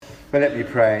But let me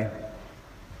pray.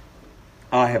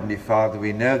 Our Heavenly Father,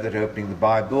 we know that opening the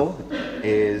Bible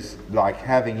is like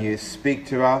having you speak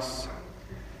to us.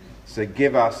 So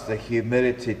give us the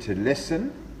humility to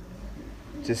listen,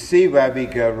 to see where we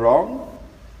go wrong,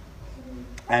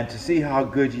 and to see how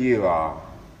good you are,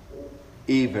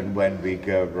 even when we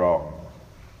go wrong.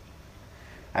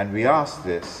 And we ask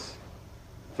this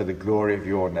for the glory of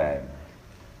your name.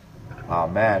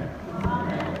 Amen.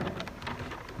 Amen.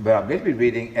 But I'm going to be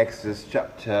reading Exodus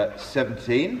chapter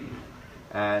 17,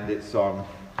 and it's on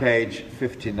page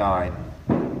 59.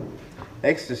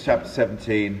 Exodus chapter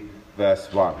 17,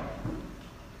 verse 1.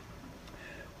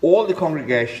 All the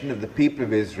congregation of the people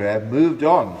of Israel moved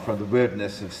on from the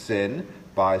wilderness of Sin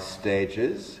by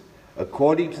stages,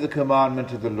 according to the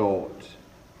commandment of the Lord,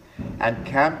 and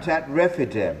camped at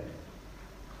Rephidim.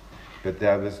 But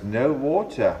there was no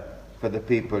water for the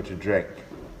people to drink.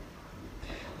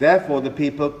 Therefore the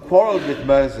people quarreled with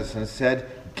Moses and said,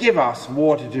 "Give us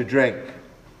water to drink."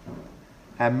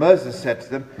 And Moses said to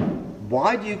them,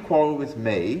 "Why do you quarrel with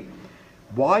me?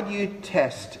 Why do you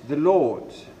test the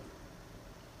Lord?"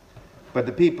 But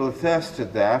the people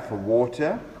thirsted there for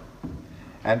water,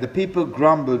 and the people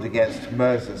grumbled against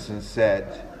Moses and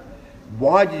said,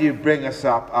 "Why did you bring us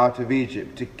up out of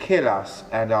Egypt to kill us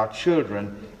and our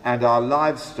children and our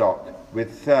livestock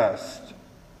with thirst?"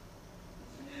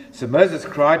 So Moses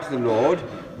cried to the Lord,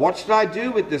 "What shall I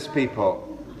do with this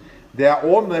people? They are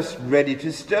almost ready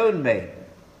to stone me."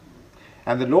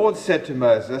 And the Lord said to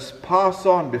Moses, "Pass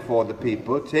on before the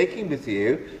people, taking with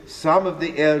you some of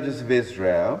the elders of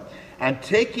Israel, and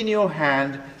take in your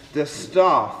hand the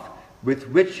staff with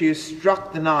which you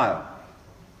struck the Nile,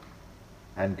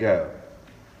 and go.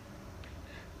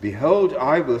 Behold,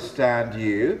 I will stand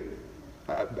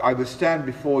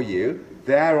before you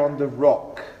there on the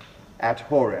rock at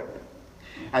Horeb,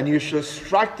 and you shall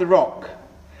strike the rock,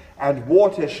 and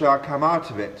water shall come out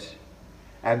of it,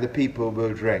 and the people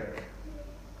will drink."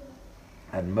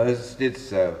 And Moses did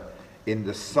so in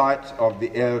the sight of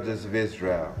the elders of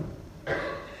Israel.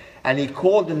 And he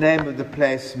called the name of the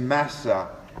place Massah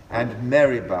and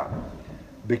Meribah,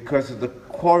 because of the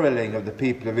quarreling of the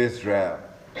people of Israel,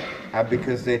 and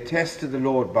because they tested the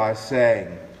Lord by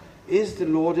saying, "Is the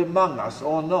Lord among us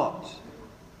or not?"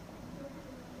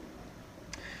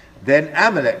 Then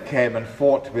Amalek came and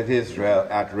fought with Israel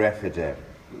at Rephidim.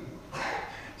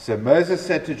 So Moses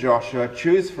said to Joshua,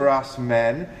 "Choose for us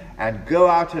men, and go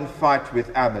out and fight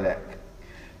with Amalek.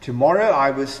 Tomorrow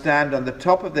I will stand on the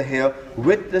top of the hill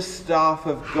with the staff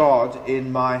of God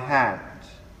in my hand."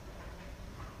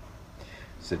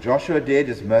 So Joshua did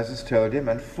as Moses told him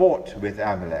and fought with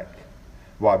Amalek,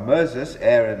 while Moses,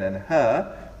 Aaron, and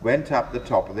Hur went up the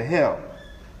top of the hill.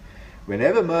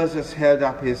 Whenever Moses held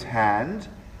up his hand,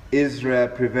 Israel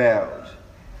prevailed,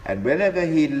 and whenever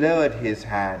he lowered his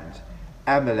hand,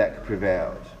 Amalek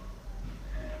prevailed.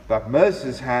 But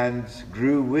Moses' hands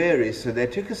grew weary, so they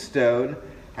took a stone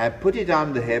and put it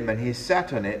under him, and he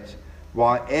sat on it,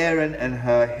 while Aaron and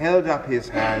Hur held up his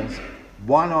hands,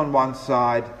 one on one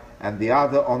side and the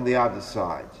other on the other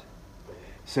side.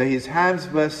 So his hands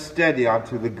were steady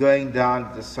until the going down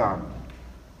of the sun.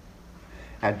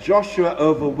 And Joshua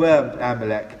overwhelmed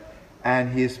Amalek and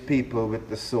his people with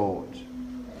the sword.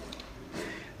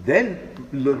 Then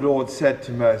the Lord said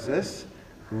to Moses,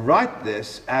 "Write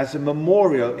this as a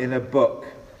memorial in a book,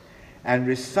 and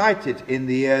recite it in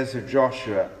the ears of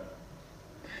Joshua,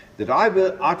 that I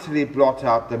will utterly blot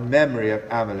out the memory of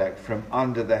Amalek from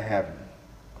under the heaven."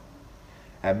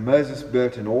 And Moses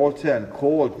built an altar and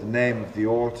called the name of the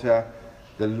altar,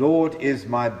 "The Lord is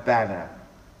my banner,"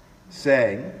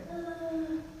 saying,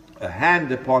 "A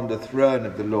hand upon the throne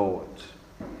of the Lord.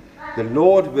 The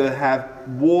Lord will have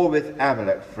war with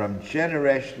Amalek from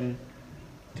generation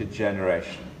to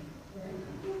generation."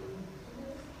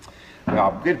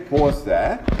 Now, I'm going to pause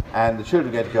there, and the children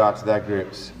are going to go out to their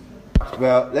groups.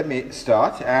 Well, let me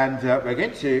start, and we're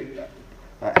going to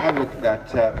have a look at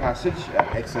that passage,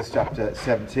 Exodus chapter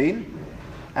 17.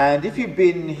 And if you've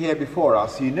been here before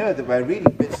us, you know that we're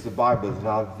reading bits of the Bible that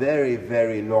are very,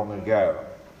 very long ago.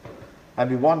 And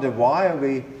we wonder, why are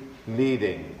we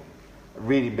reading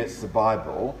bits of the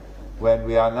Bible when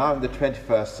we are now in the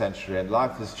 21st century and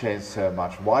life has changed so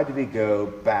much? Why do we go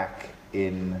back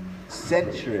in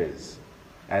centuries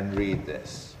and read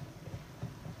this?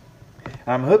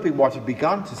 And I'm hoping what you've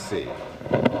begun to see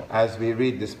as we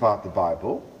read this part of the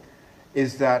Bible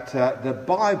is that the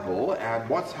Bible and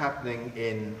what's happening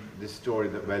in the story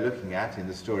that we're looking at, in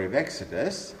the story of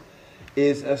Exodus,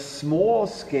 is a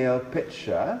small-scale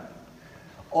picture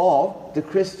of the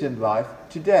Christian life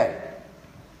today.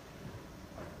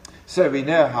 So we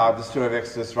know how the story of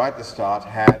Exodus right at the start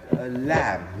had a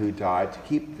lamb who died to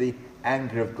keep the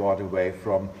anger of God away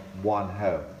from one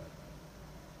home.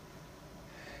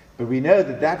 But we know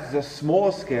that that is a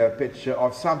small-scale picture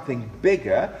of something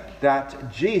bigger,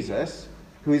 that Jesus,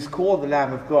 who is called the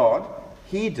Lamb of God,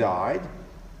 he died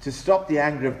to stop the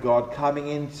anger of God coming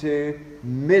into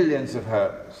millions of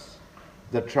homes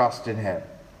that trust in him.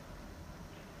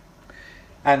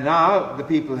 And now the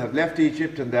people have left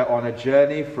Egypt and they're on a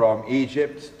journey from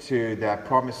Egypt to their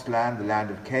promised land, the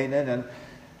land of Canaan. And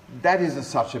that isn't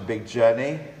such a big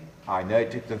journey. I know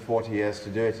it took them 40 years to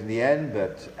do it in the end,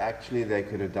 but actually they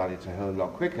could have done it a whole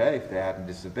lot quicker if they hadn't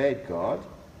disobeyed God.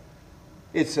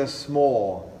 It's a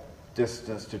small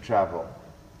distance to travel.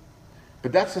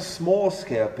 But that's a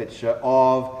small-scale picture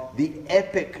of the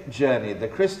epic journey the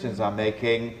Christians are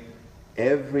making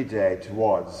every day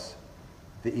towards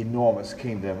the enormous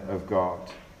kingdom of God,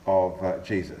 of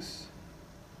Jesus.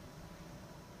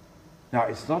 Now,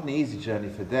 it's not an easy journey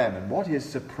for them, and what is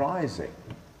surprising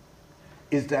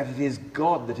is that it is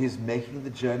God that is making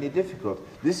the journey difficult.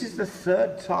 This is the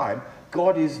third time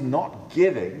God is not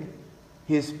giving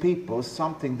his people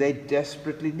something they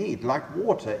desperately need, like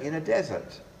water in a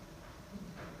desert.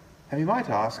 And we might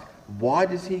ask, why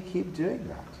does he keep doing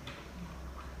that?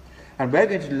 And we're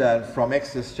going to learn from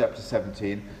Exodus chapter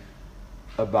 17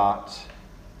 about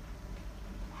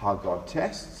how God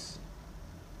tests,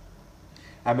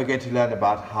 and we're going to learn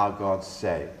about how God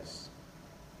saves.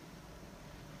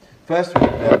 First, we're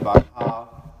going to learn about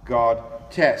how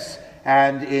God tests.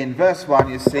 And in verse 1,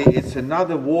 you see it's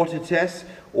another water test.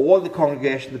 All the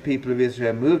congregation, the people of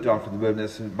Israel, moved on from the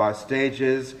wilderness by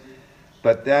stages,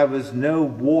 but there was no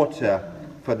water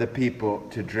for the people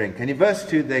to drink. And in verse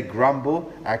 2, they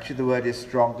grumble. Actually, the word is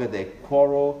stronger. They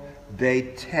quarrel. They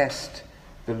test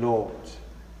the Lord.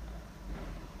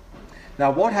 Now,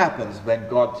 what happens when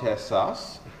God tests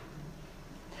us?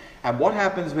 And what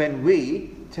happens when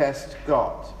we test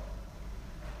God?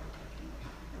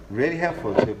 Really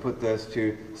helpful to put those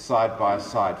two side by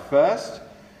side. First,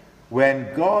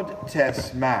 when God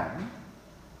tests man,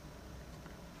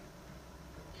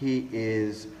 he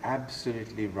is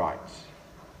absolutely right.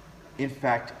 In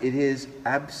fact, it is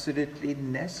absolutely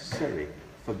necessary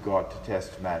for God to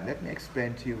test man. Let me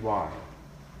explain to you why.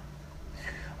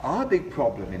 Our big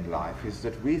problem in life is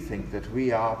that we think that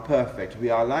we are perfect. We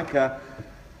are like a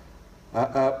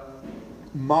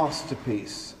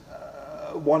masterpiece,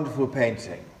 a wonderful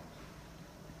painting.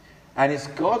 And it's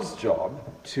God's job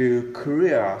to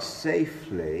career us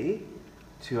safely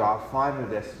to our final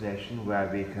destination, where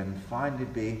we can finally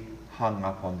be hung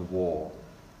up on the wall.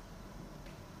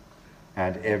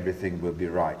 And everything will be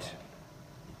right.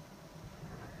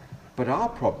 But our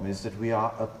problem is that we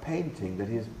are a painting that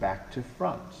is back to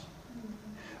front.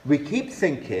 We keep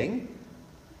thinking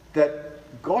that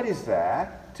God is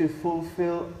there to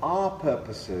fulfill our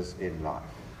purposes in life.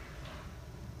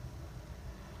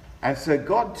 And so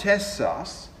God tests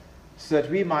us so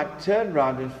that we might turn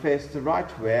around and face the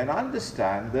right way and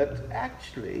understand that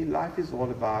actually life is all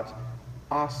about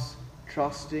us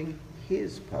trusting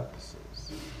his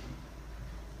purposes.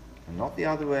 And not the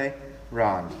other way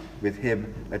round, with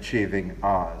him achieving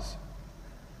ours.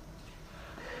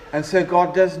 And so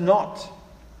God does not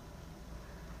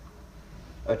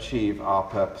achieve our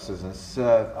purposes and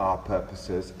serve our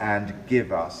purposes and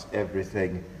give us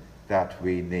everything that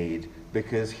we need,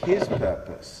 because his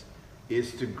purpose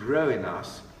is to grow in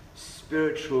us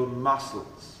spiritual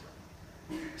muscles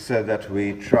so that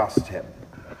we trust him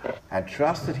and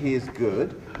trust that he is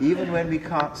good even when we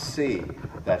can't see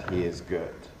that he is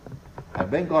good. And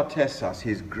when God tests us,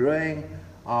 he's growing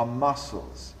our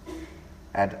muscles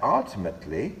and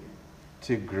ultimately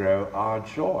to grow our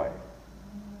joy.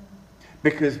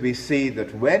 Because we see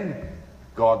that when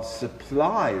God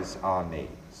supplies our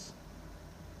needs,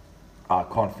 our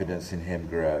confidence in him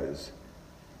grows.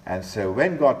 And so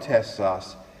when God tests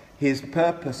us, his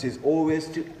purpose is always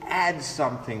to add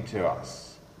something to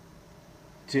us,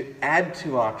 to add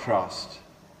to our trust,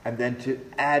 and then to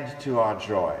add to our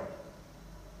joy.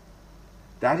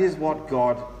 That is what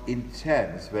God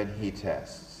intends when he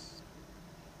tests.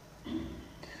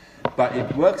 But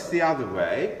it works the other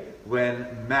way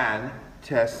when man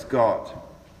tests God.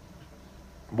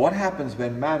 What happens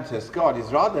when man tests God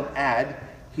is, rather than add,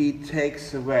 he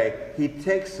takes away. He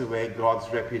takes away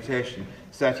God's reputation.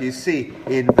 So that you see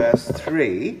in verse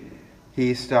 3,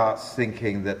 he starts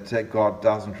thinking that God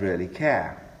doesn't really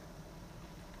care.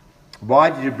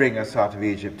 Why did you bring us out of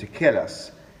Egypt to kill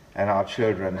us and our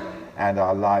children and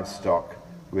our livestock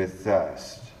with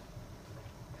thirst?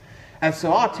 And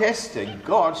so our testing,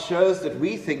 God shows that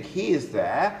we think he is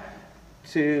there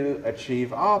to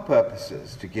achieve our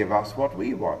purposes, to give us what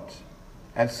we want.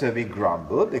 And so we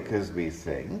grumble because we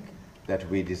think that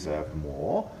we deserve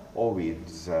more or we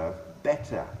deserve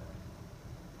better.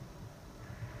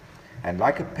 And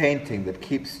like a painting that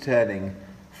keeps turning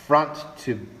front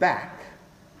to back,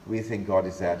 we think God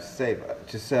is there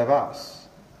to serve us.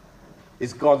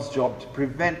 It's God's job to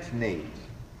prevent need.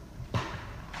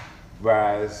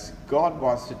 Whereas God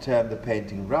wants to turn the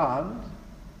painting round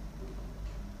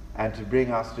and to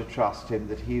bring us to trust him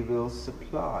that he will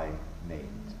supply need.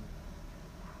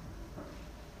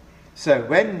 So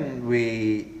when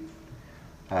we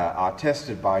are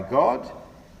tested by God,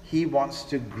 he wants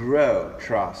to grow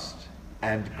trust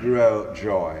and grow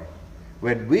joy.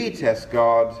 When we test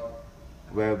God,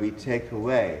 where we take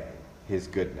away his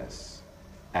goodness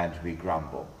and we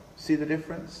grumble. See the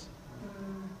difference?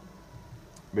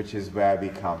 Which is where we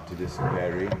come to this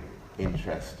very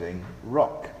interesting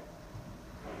rock.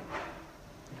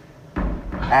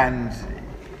 And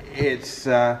it's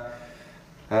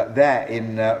there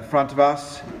in front of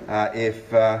us.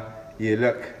 If you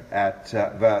look at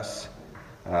verse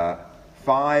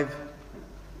 5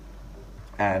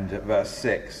 and verse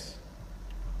 6.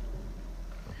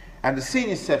 And the scene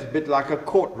is set a bit like a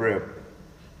courtroom.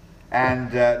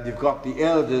 And you've got the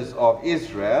elders of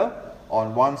Israel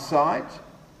on one side,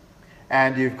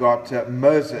 and you've got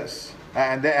Moses,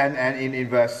 and in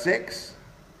verse 6.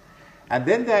 And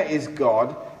then there is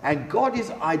God, and God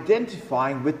is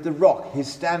identifying with the rock.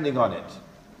 He's standing on it.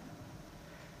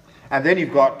 And then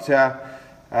you've got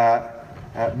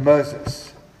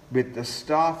Moses with the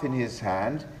staff in his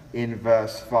hand in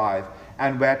verse 5.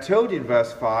 And we're told in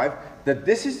verse 5 that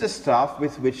this is the staff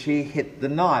with which he hit the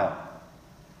Nile.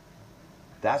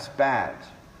 That's bad.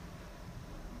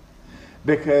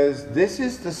 Because this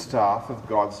is the staff of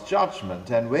God's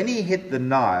judgment. And when he hit the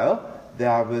Nile,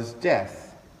 there was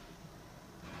death.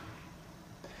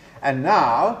 And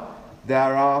now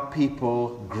there are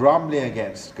people grumbling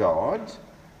against God,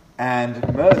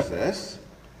 and Moses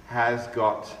has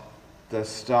got the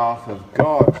staff of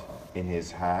God in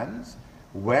his hands.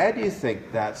 Where do you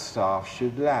think that staff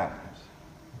should land?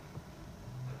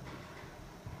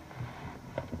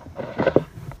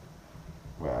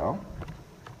 Well,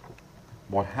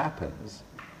 what happens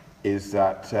is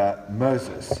that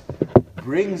Moses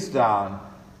brings down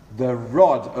the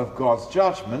rod of God's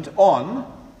judgment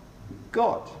on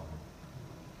God,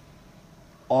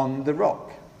 on the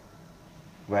rock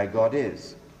where God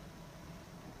is.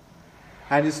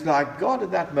 And it's like God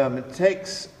at that moment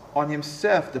takes on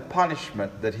himself the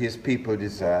punishment that his people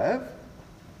deserve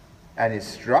and is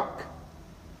struck.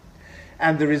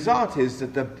 And the result is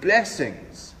that the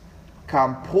blessings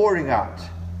come pouring out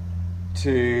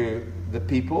to the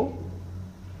people,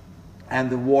 and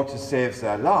the water saves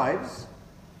their lives,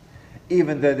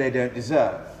 even though they don't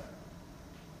deserve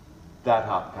that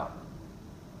outcome.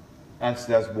 And so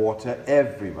there's water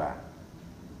everywhere.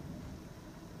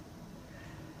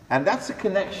 And that's a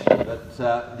connection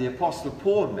that the Apostle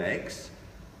Paul makes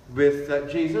with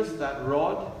Jesus. That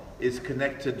rod is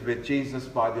connected with Jesus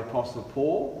by the Apostle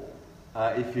Paul.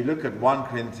 If you look at 1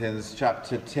 Corinthians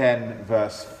chapter 10,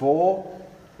 verse 4,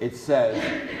 it says,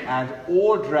 "And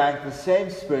all drank the same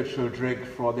spiritual drink,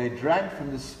 for they drank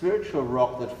from the spiritual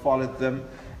rock that followed them,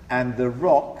 and the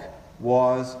rock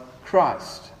was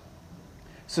Christ."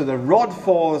 So the rod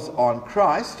falls on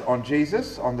Christ, on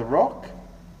Jesus, on the rock,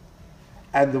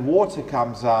 and the water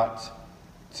comes out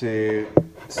to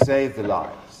save the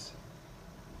lives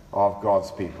of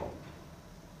God's people.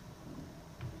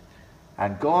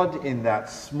 And God, in that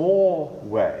small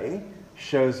way,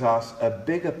 shows us a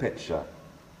bigger picture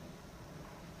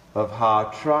of how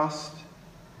trust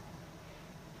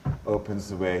opens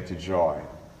the way to joy.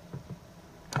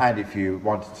 And if you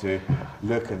wanted to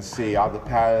look and see other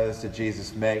parallels that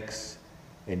Jesus makes,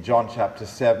 in John chapter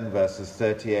 7, verses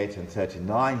 38 and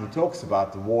 39, he talks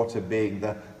about the water being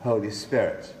the Holy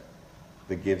Spirit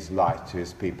that gives light to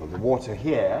his people. The water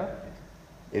here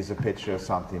is a picture of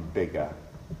something bigger,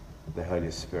 the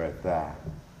Holy Spirit there.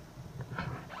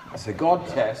 So God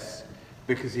tests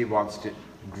because he wants to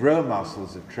grow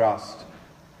muscles of trust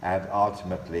and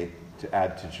ultimately to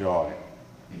add to joy.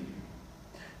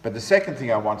 But the second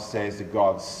thing I want to say is that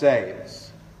God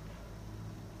saves.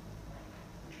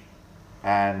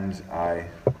 And I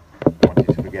want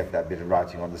you to forget that bit of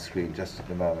writing on the screen just at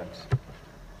the moment.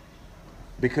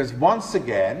 Because once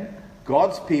again,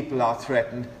 God's people are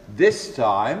threatened, this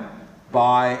time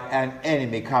by an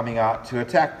enemy coming out to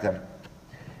attack them.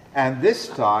 And this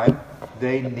time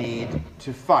they need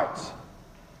to fight.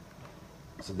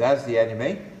 So there's the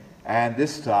enemy, and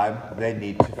this time they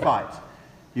need to fight.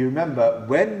 You remember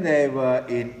when they were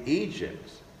in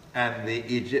Egypt and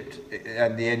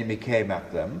the enemy came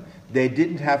at them, they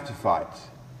didn't have to fight.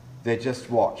 They just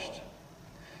watched.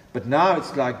 But now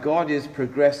it's like God is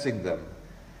progressing them.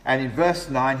 And in verse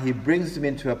 9, he brings them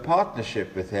into a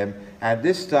partnership with him, and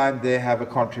this time they have a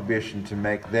contribution to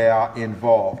make. They are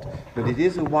involved. But it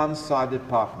is a one-sided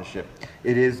partnership.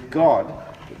 It is God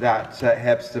that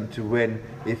helps them to win,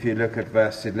 if you look at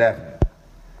verse 11.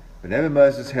 Whenever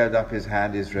Moses held up his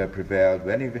hand, Israel prevailed.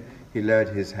 When he lowered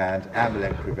his hand,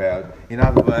 Amalek prevailed. In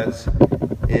other words,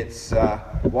 it's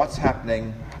what's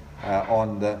happening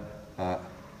on the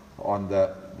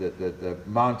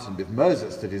mountain with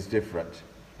Moses that is different,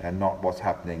 and not what's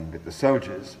happening with the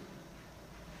soldiers.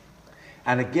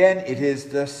 And again, it is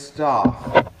the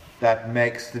staff that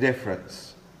makes the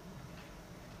difference.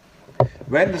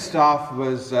 When the staff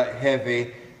was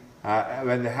heavy,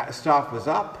 when the staff was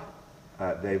up,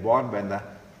 they won. When the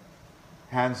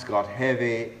hands got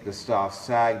heavy, the staff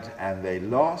sagged and they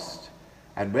lost.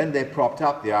 And when they propped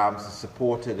up the arms and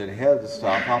supported and held the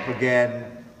staff up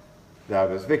again, there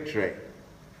was victory.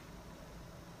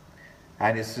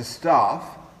 And it's the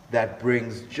staff that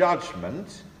brings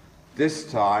judgment, this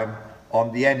time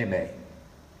on the enemy.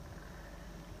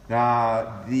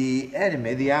 Now, the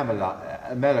enemy, the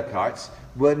Amalekites,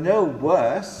 were no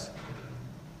worse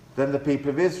than the people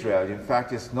of Israel. In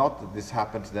fact, it's not that this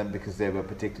happened to them because they were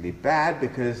particularly bad,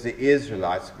 because the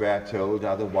Israelites, we are told,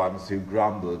 are the ones who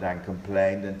grumbled and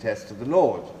complained and tested the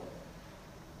Lord.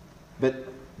 But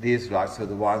the Israelites were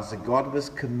the ones that God was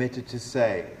committed to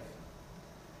save.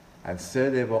 And so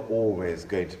they were always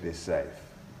going to be safe.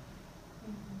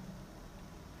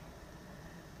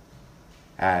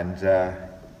 And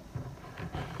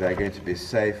they're going to be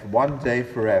safe one day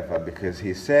forever, because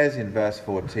he says in verse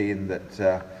 14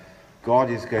 that God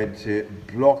is going to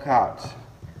block out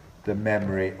the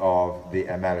memory of the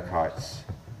Amalekites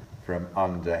from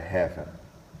under heaven.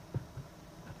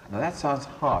 Now that sounds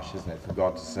harsh, isn't it, for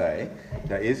God to say?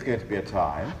 There is going to be a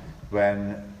time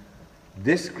when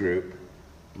this group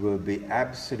will be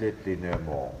absolutely no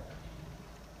more.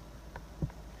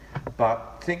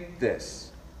 But think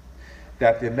this,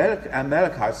 that the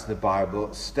Amalekites in the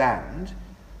Bible stand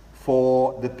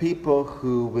for the people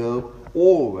who will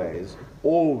always,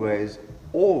 always,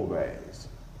 always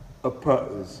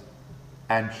oppose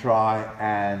and try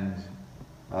and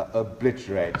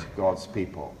obliterate God's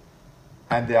people.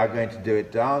 And they are going to do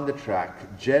it down the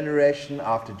track, generation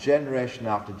after generation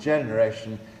after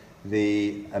generation.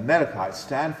 The Amalekites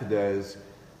stand for those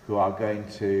who are going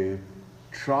to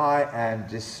try and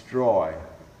destroy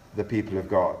the people of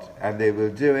God. And they will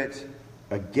do it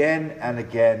again and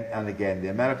again and again. The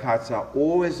Amalekites are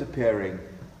always appearing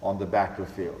on the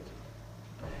battlefield.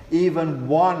 Even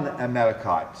one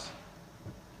Amalekite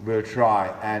will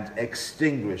try and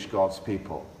extinguish God's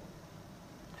people.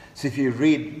 So if you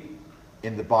read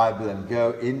in the Bible and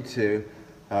go into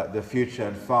the future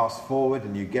and fast forward,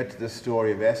 and you get to the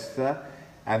story of Esther,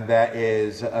 and there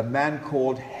is a man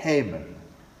called Haman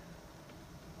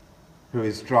who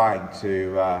is trying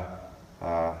to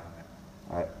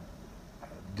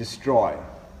destroy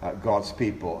God's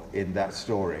people in that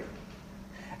story.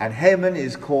 And Haman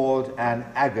is called an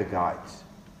Agagite,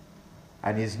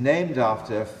 and he's named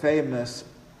after a famous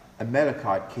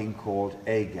Amalekite king called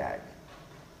Agag.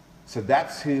 So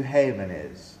that's who Haman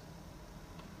is.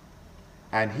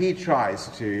 And he tries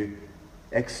to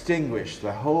extinguish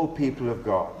the whole people of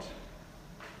God.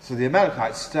 So the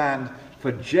Amalekites stand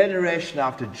for generation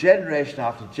after generation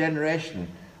after generation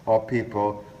of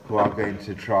people who are going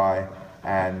to try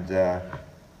and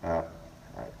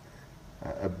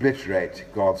obliterate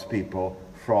God's people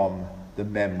from the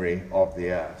memory of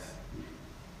the earth.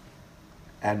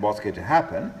 And what's going to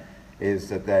happen is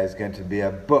that there's going to be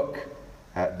a book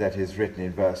that is written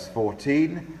in verse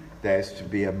 14. There's to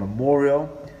be a memorial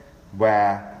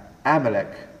where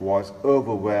Amalek was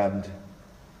overwhelmed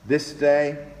this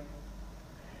day,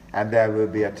 and there will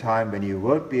be a time when you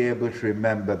won't be able to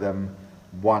remember them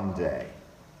one day.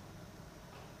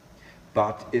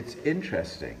 But it's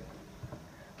interesting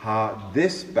how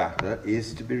this battle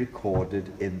is to be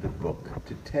recorded in the book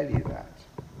to tell you that.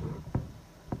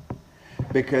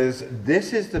 Because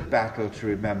this is the battle to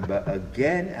remember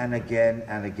again and again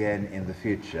and again in the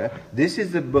future. This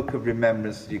is the book of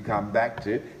remembrance that you come back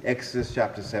to, Exodus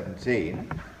chapter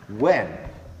 17, when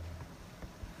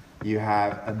you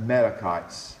have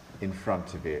Amalekites in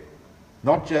front of you.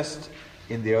 Not just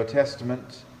in the Old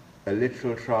Testament, a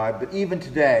literal tribe, but even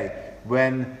today,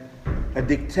 when a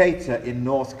dictator in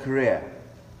North Korea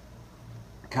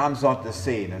comes onto the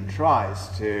scene and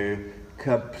tries to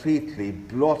completely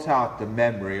blot out the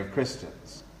memory of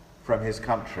Christians from his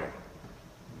country.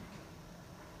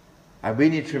 And we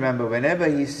need to remember, whenever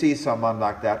he sees someone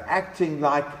like that, acting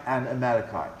like an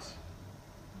Amalekite,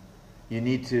 you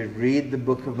need to read the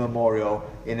book of Memorial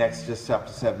in Exodus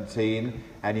chapter 17,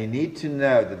 and you need to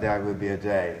know that there will be a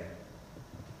day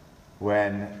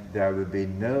when there will be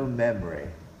no memory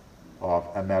of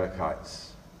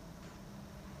Amalekites.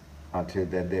 Until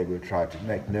then, they will try to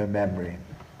make no memory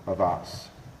of us.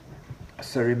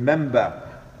 So remember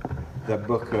the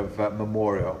book of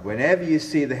Memorial. Whenever you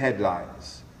see the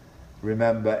headlines,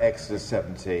 remember Exodus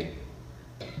 17.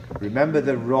 Remember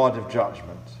the rod of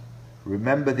judgment.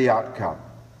 Remember the outcome.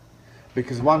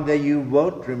 Because one day you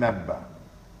won't remember.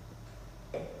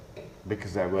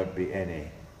 Because there won't be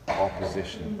any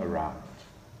opposition around.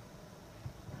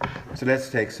 So let's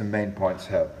take some main points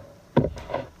home.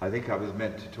 I think I was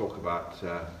meant to talk about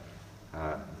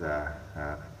the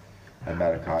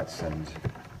Amalekites and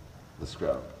the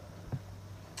scroll.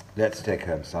 Let's take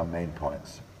home some main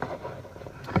points.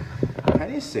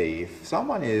 Can you see, if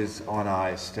someone is on our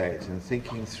estate and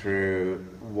thinking through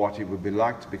what it would be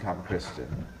like to become a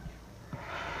Christian,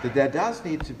 that there does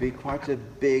need to be quite a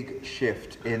big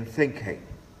shift in thinking.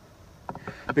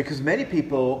 Because many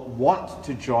people want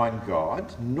to join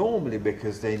God, normally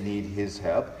because they need his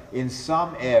help in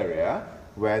some area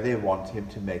where they want him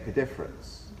to make a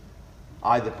difference.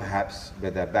 Either perhaps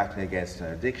where they're battling against an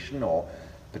addiction or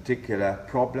a particular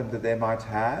problem that they might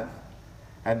have.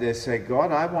 And they say,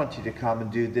 God, I want you to come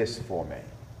and do this for me.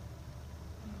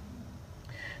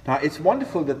 Now, it's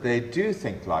wonderful that they do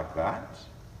think like that,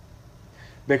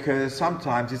 because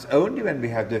sometimes it's only when we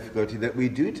have difficulty that we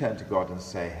do turn to God and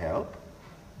say, help.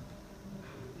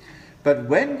 But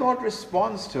when God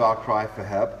responds to our cry for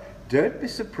help, don't be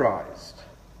surprised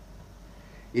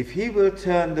if he will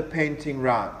turn the painting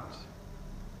round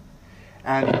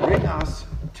and bring us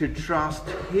to trust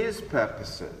his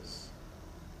purposes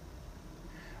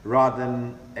rather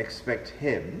than expect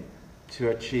him to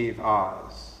achieve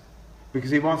ours.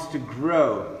 Because he wants to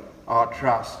grow our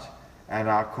trust and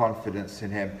our confidence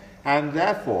in him. And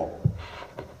therefore,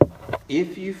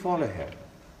 if you follow him,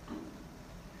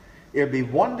 it'll be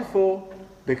wonderful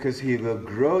because he will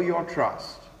grow your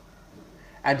trust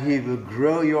and he will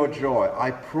grow your joy.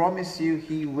 I promise you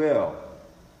he will.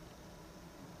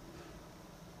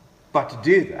 But to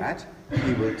do that,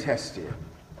 he will test you.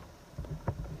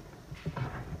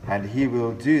 And he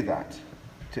will do that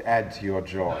to add to your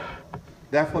joy.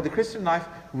 Therefore, the Christian life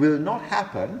will not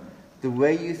happen the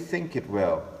way you think it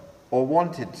will or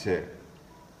want it to.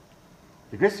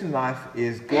 The Christian life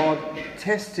is God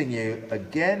testing you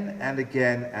again and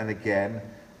again and again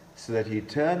so that you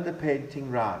turn the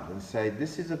painting round and say,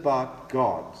 this is about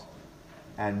God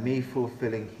and me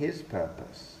fulfilling his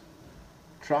purpose,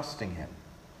 trusting him,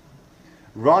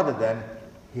 rather than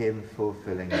him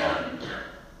fulfilling mine.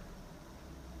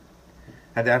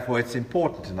 And therefore it's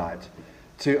important tonight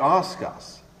to ask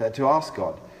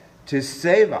God to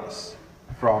save us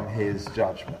from his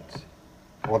judgment,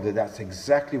 although that's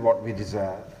exactly what we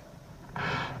deserve,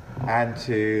 and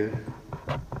to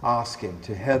ask him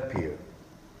to help you,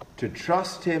 to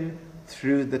trust him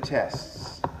through the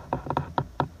tests,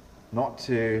 not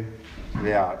to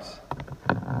lay out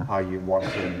how you want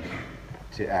him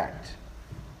to act.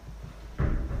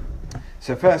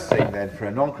 So first thing then, for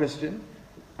a non-Christian,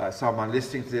 someone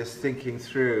listening to this, thinking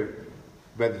through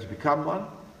whether to become one,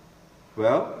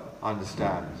 well,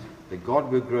 understand that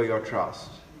God will grow your trust,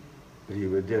 but he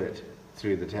will do it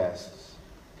through the tests.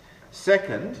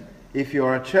 Second, if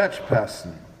you're a church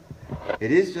person,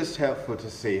 it is just helpful to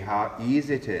see how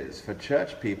easy it is for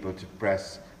church people to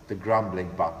press the grumbling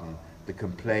button, the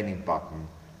complaining button,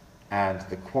 and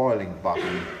the quarreling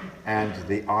button, and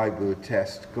the I will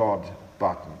test God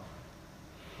button.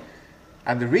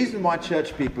 And the reason why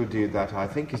church people do that, I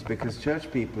think, is because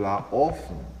church people are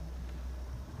often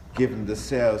given the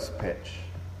sales pitch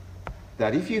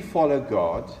that if you follow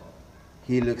God,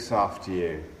 he looks after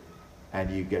you and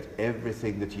you get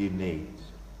everything that you need.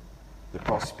 The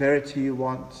prosperity you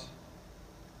want,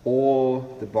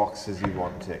 all the boxes you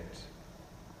want ticked.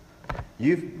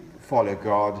 You follow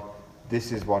God,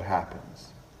 this is what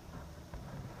happens.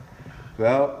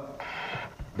 Well,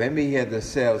 when we hear the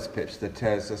sales pitch that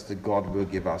tells us that God will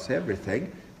give us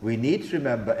everything, we need to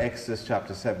remember Exodus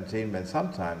chapter 17, when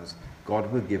sometimes God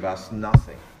will give us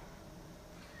nothing.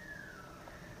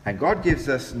 And God gives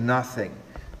us nothing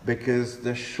because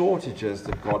the shortages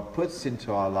that God puts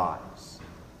into our lives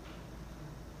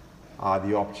are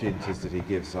the opportunities that he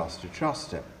gives us to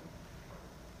trust him,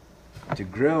 to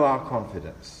grow our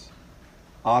confidence,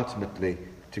 ultimately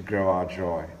to grow our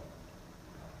joy.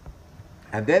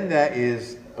 And then there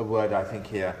is a word, I think,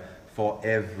 here for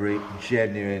every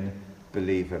genuine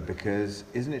believer, because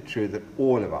isn't it true that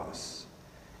all of us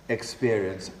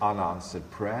experience unanswered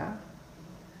prayer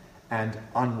and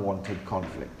unwanted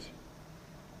conflict?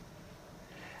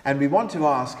 And we want to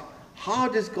ask, how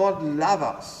does God love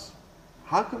us?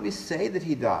 How can we say that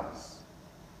he does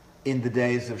in the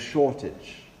days of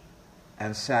shortage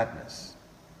and sadness?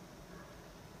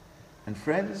 And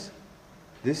friends,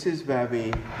 this is where we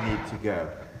need to go.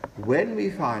 When we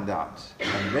find out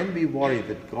and when we worry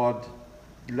that God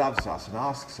loves us and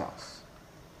asks us,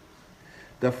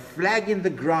 the flag in the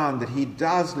ground that he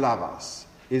does love us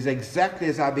is exactly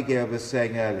as Abigail was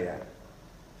saying earlier.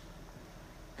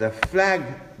 The flag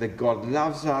that God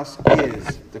loves us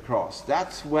is the cross.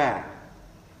 That's where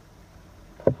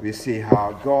we see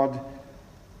how God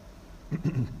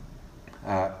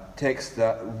takes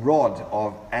the rod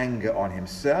of anger on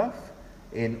himself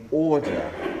in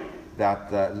order that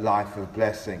the life of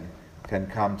blessing can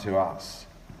come to us,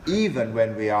 even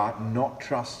when we are not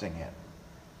trusting him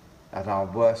at our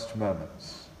worst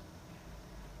moments.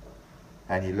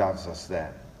 And he loves us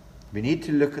then. We need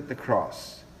to look at the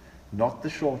cross, not the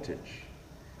shortage,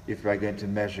 if we're going to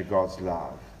measure God's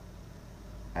love.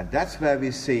 And that's where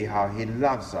we see how he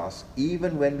loves us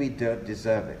even when we don't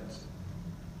deserve it.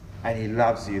 And he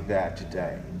loves you there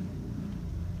today.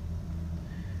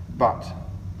 But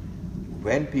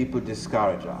when people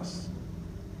discourage us,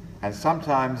 and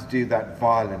sometimes do that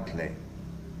violently,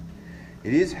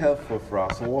 it is helpful for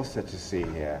us also to see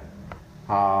here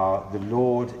how the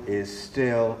Lord is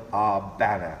still our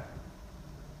banner.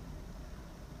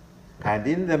 And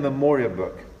in the memorial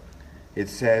book, it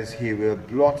says he will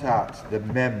blot out the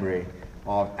memory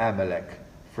of Amalek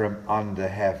from under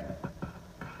heaven.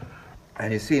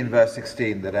 And you see in verse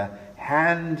 16 that a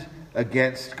hand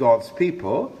against God's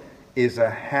people is a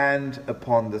hand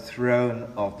upon the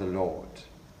throne of the Lord.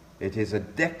 It is a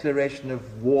declaration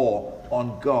of war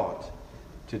on God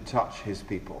to touch his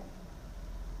people.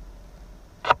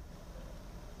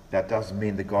 That doesn't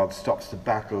mean that God stops the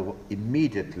battle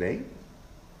immediately,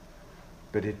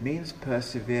 but it means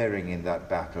persevering in that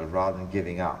battle rather than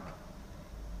giving up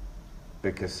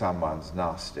because someone's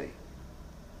nasty.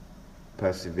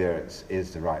 Perseverance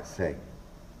is the right thing.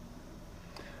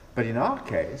 But in our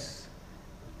case,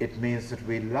 it means that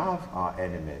we love our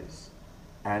enemies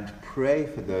and pray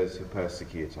for those who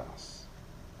persecute us.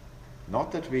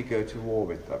 Not that we go to war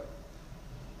with them.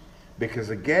 Because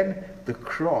again, the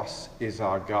cross is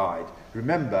our guide.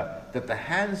 Remember that the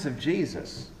hands of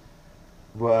Jesus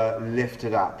were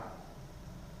lifted up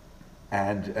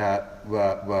and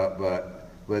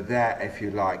were there, if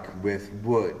you like, with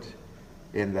wood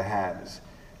in the hands.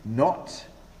 Not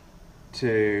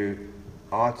to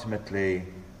ultimately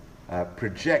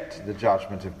project the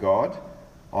judgment of God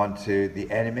onto the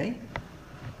enemy,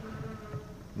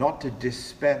 not to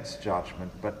dispense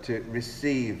judgment, but to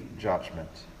receive judgment,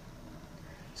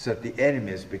 so that the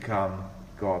enemies become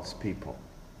God's people.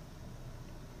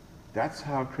 That's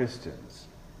how Christians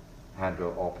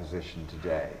handle opposition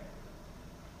today.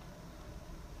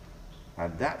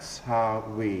 And that's how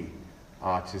we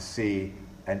are to see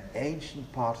an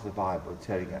ancient part of the Bible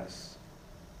telling us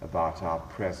about our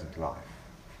present life.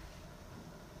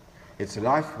 It's a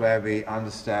life where we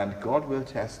understand God will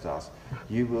test us.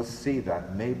 You will see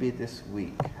that maybe this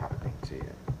week happening to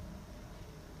you,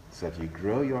 so that you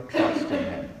grow your trust in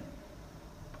him.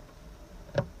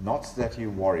 Not so that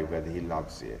you worry whether he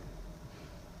loves you.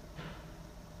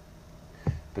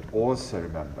 But also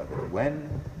remember that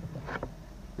when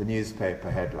the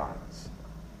newspaper headlines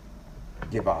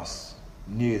give us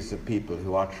news of people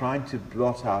who are trying to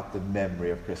blot out the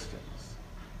memory of Christians,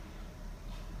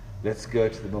 let's go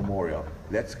to the memorial.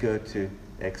 Let's go to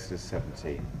Exodus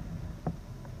 17.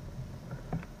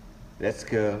 Let's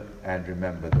go and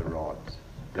remember the rod.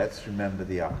 Let's remember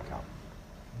the outcome.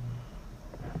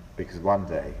 Because one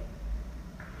day,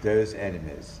 those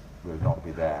enemies will not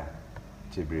be there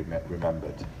to be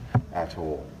remembered at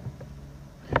all.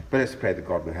 But let's pray that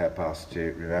God will help us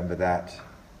to remember that,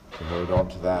 to hold on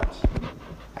to that.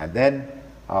 And then,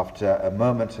 after a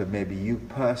moment of maybe you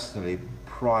personally,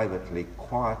 privately,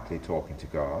 quietly talking to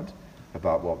God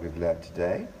about what we've learned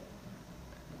today,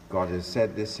 God has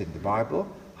said this in the Bible.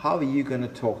 How are you going to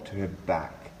talk to him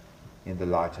back in the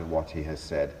light of what he has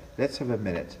said? Let's have a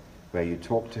minute where you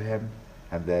talk to him,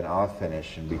 and then I'll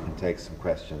finish and we can take some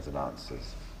questions and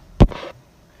answers.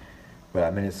 Well,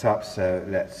 our minute's up, so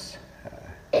let's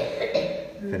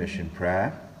finish in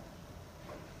prayer.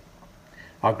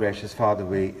 Our gracious Father,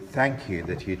 we thank you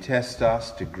that you test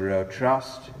us to grow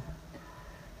trust.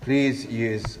 Please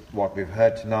use what we've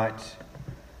heard tonight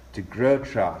to grow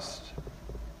trust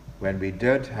when we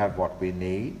don't have what we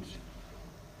need,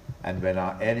 and when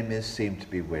our enemies seem to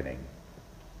be winning.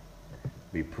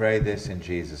 We pray this in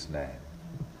Jesus' name.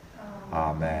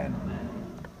 Amen.